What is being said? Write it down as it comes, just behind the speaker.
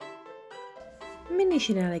Mini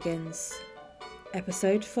Shenanigans,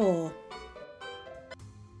 Episode 4.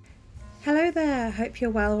 Hello there, hope you're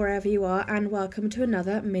well wherever you are, and welcome to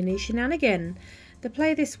another Mini Shenanigan. The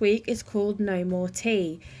play this week is called No More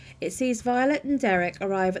Tea. It sees Violet and Derek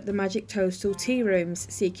arrive at the Magic Toadstool tea rooms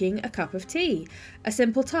seeking a cup of tea. A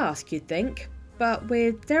simple task, you'd think, but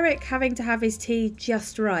with Derek having to have his tea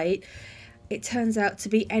just right, it turns out to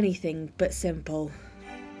be anything but simple.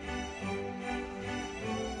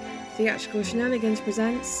 Theatrical Shenanigans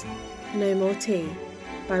presents No More Tea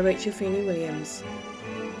by Rachel Feeney Williams.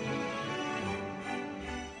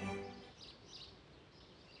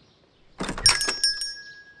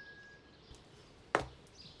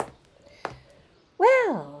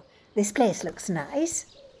 Well, this place looks nice.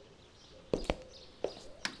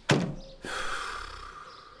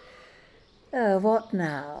 Oh, what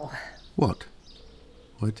now? What?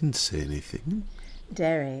 Oh, I didn't say anything.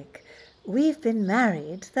 Derek, we've been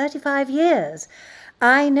married 35 years.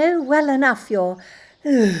 I know well enough your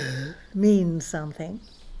means something.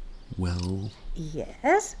 Well...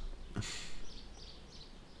 Yes?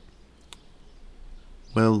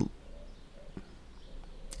 Well...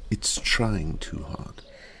 It's trying too hard.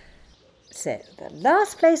 So, the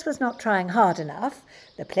last place was not trying hard enough.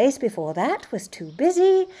 The place before that was too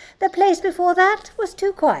busy. The place before that was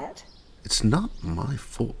too quiet. It's not my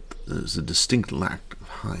fault that there's a distinct lack of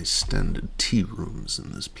high-standard tea rooms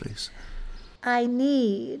in this place. I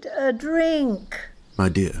need a drink. My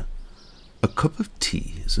dear, a cup of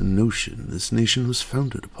tea is a notion this nation was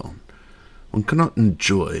founded upon. One cannot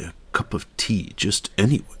enjoy a cup of tea just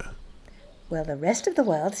anywhere. Well, the rest of the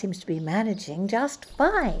world seems to be managing just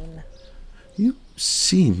fine. You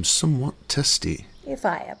seem somewhat testy. If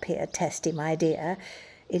I appear testy, my dear,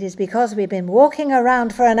 it is because we've been walking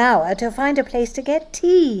around for an hour to find a place to get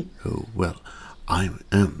tea. Oh, well, I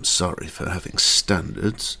am sorry for having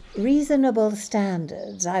standards. Reasonable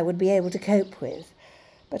standards I would be able to cope with,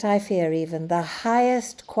 but I fear even the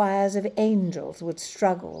highest choirs of angels would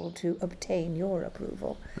struggle to obtain your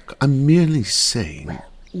approval. Look, I'm merely saying... Well,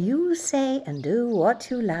 you say and do what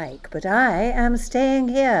you like, but I am staying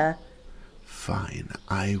here. Fine,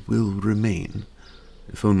 I will remain,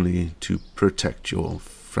 if only to protect your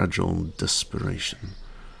fragile desperation.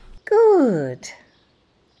 Good.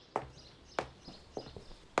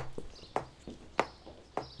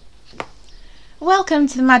 Welcome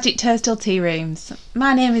to the Magic Toadstool Tea Rooms.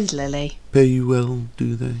 My name is Lily. Pay you well,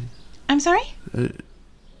 do they? I'm sorry?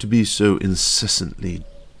 To be so incessantly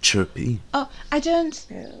chirpy. Oh, I don't...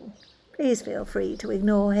 Oh, please feel free to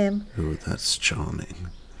ignore him. Oh, that's charming.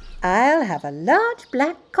 I'll have a large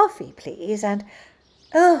black coffee, please, and...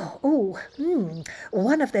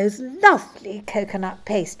 one of those lovely coconut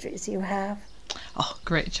pastries you have. Oh,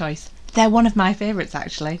 great choice. They're one of my favourites,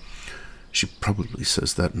 actually. She probably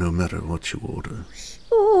says that no matter what you order.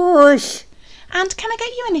 Shush! And can I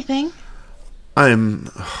get you anything? I'm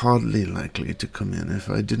hardly likely to come in if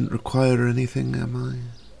I didn't require anything, am I?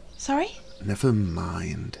 Sorry? Never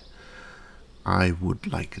mind. I would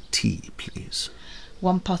like a tea, please.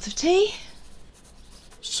 1 pot of tea?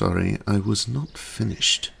 Sorry, I was not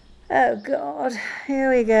finished. Oh, God, here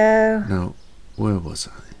we go. Now, where was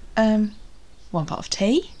I? 1 pot of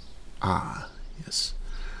tea? Ah, yes.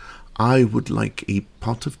 I would like a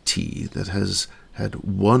pot of tea that has had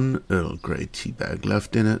 1 Earl Grey tea bag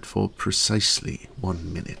left in it for precisely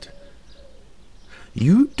 1 minute.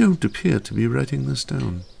 You don't appear to be writing this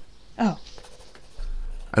down. Oh.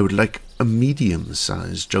 I would like a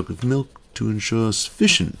medium-sized jug of milk to ensure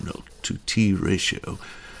sufficient milk to tea ratio,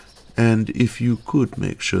 and if you could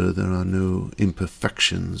make sure there are no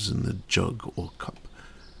imperfections in the jug or cup.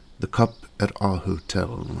 The cup at our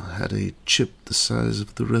hotel had a chip the size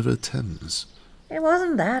of the River Thames. It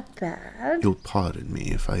wasn't that bad. You'll pardon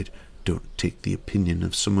me if I don't take the opinion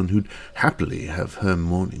of someone who'd happily have her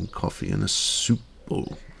morning coffee in a soup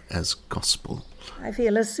bowl as gospel. I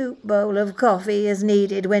feel a soup bowl of coffee is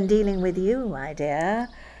needed when dealing with you, my dear.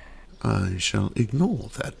 I shall ignore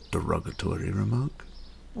that derogatory remark.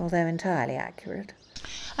 Although entirely accurate.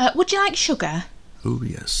 Would you like sugar? Oh,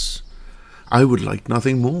 yes. I would like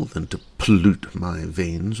nothing more than to pollute my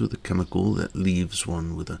veins with a chemical that leaves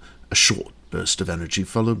one with a short burst of energy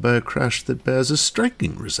followed by a crash that bears a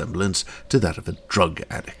striking resemblance to that of a drug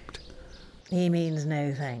addict. He means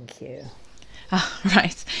no thank you. Oh,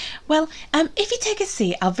 right. Well, if you take a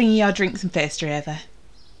seat, I'll bring you your drinks and pastry over.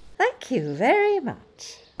 Thank you very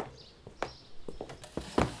much.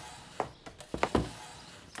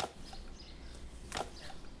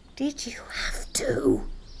 Did you have to?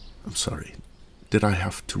 I'm sorry. Did I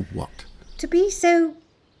have to what? To be so...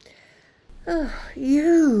 Oh,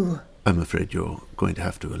 you. I'm afraid you're going to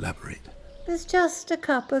have to elaborate. It's just a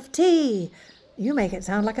cup of tea. You make it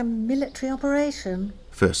sound like a military operation.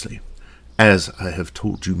 Firstly, as I have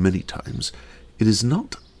told you many times, it is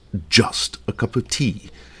not just a cup of tea.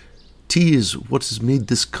 Tea is what has made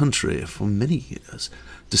this country for many years,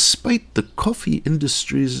 despite the coffee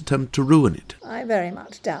industry's attempt to ruin it. I very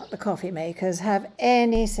much doubt the coffee makers have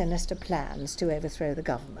any sinister plans to overthrow the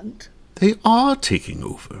government. They are taking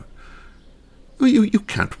over. You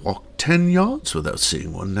can't walk 10 yards without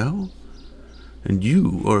seeing one now. And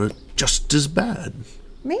you are just as bad.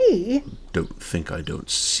 Me? Don't think I don't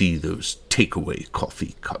see those takeaway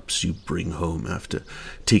coffee cups you bring home after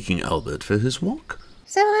taking Albert for his walk.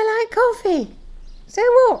 So I like coffee. So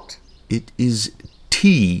what? It is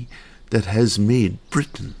tea that has made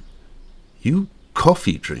Britain. You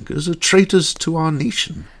coffee drinkers are traitors to our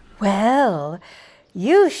nation. Well,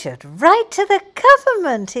 you should write to the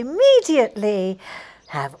government immediately.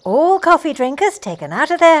 Have all coffee drinkers taken out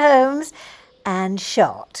of their homes and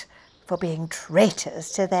shot for being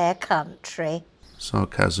traitors to their country.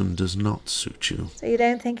 Sarcasm does not suit you. So you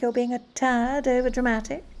don't think you're being a tad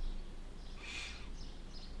overdramatic?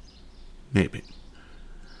 Maybe.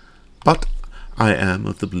 But I am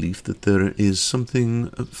of the belief that there is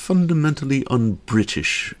something fundamentally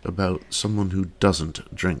un-British about someone who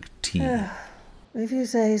doesn't drink tea. If you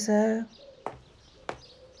say so.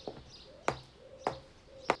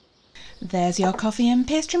 There's your coffee and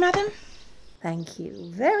pastry, madam. Thank you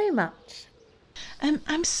very much.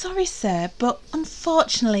 I'm sorry, sir, but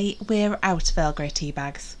unfortunately we're out of Earl Grey tea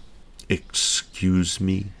bags. Excuse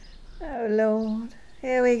me? Oh, Lord.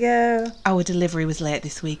 Here we go. Our delivery was late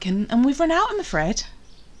this week and we've run out, I'm afraid.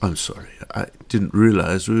 I'm sorry. I didn't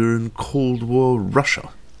realize we were in Cold War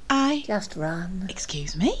Russia. Just run.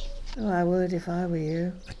 Excuse me? Oh, I would if I were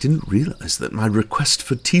you. I didn't realize that my request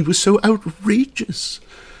for tea was so outrageous.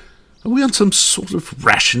 Are we on some sort of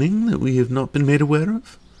rationing that we have not been made aware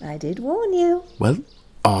of? I did warn you. Well,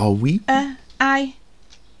 are we?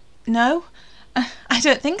 No. I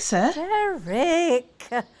don't think so. Derek,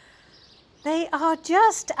 they are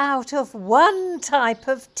just out of one type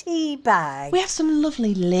of tea bag. We have some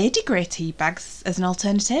lovely lady grey tea bags as an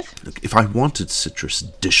alternative. Look, if I wanted citrus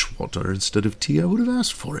dishwater instead of tea, I would have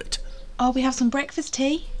asked for it. Or we have some breakfast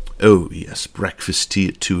tea. Oh, yes, breakfast tea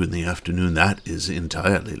at 2 in the afternoon. That is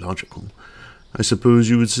entirely logical. I suppose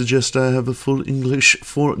you would suggest I have a full English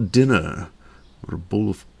for dinner, or a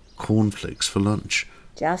bowl of cornflakes for lunch.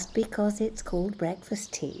 Just because it's called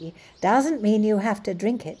breakfast tea doesn't mean you have to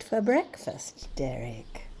drink it for breakfast,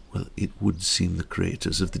 Derek. Well, it would seem the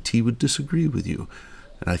creators of the tea would disagree with you,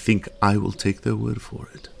 and I think I will take their word for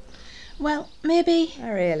it. Well, maybe...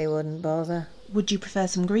 I really wouldn't bother. Would you prefer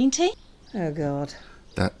some green tea? Oh, God.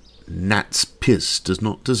 That gnat's piss does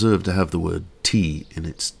not deserve to have the word tea in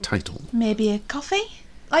its title. Maybe a coffee?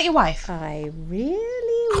 Like your wife? I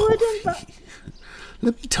really wouldn't. Coffee.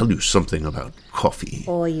 Let me tell you something about coffee.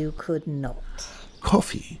 Or you could not.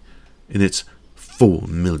 Coffee, in its 4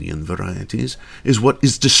 million varieties, is what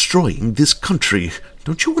is destroying this country.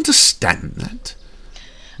 Don't you understand that?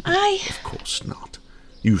 Of course not.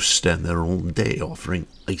 You stand there all day offering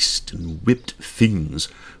iced and whipped things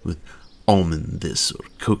with almond this or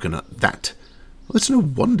coconut that. Well, it's no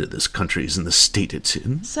wonder this country is in the state it's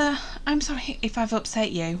in. Sir, I'm sorry if I've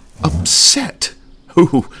upset you. Upset?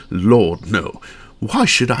 Oh, Lord, no. Why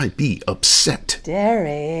should I be upset?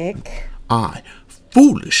 Derek. I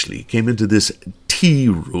foolishly came into this tea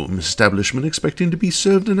room establishment expecting to be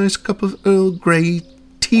served a nice cup of Earl Grey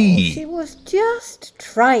tea. She was just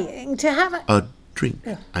trying to have A drink,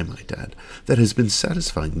 I might add, that has been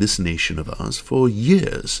satisfying this nation of ours for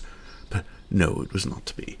years. But no, it was not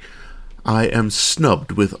to be. I am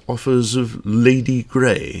snubbed with offers of Lady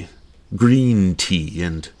Grey, green tea,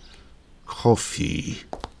 and coffee.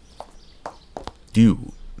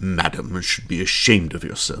 You, madam, should be ashamed of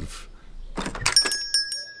yourself. Could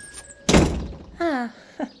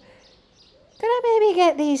I maybe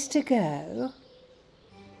get these to go?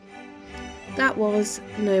 That was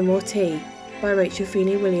No More Tea by Rachel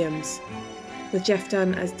Feeney Williams, with Jeff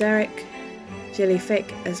Dunn as Derek, Gilly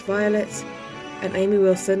Fick as Violet, and Amy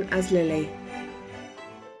Wilson as Lily.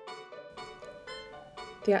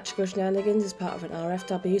 Theatrical Shenanigans is part of an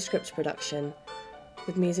RFW script production,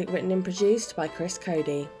 with music written and produced by Chris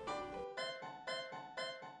Cody.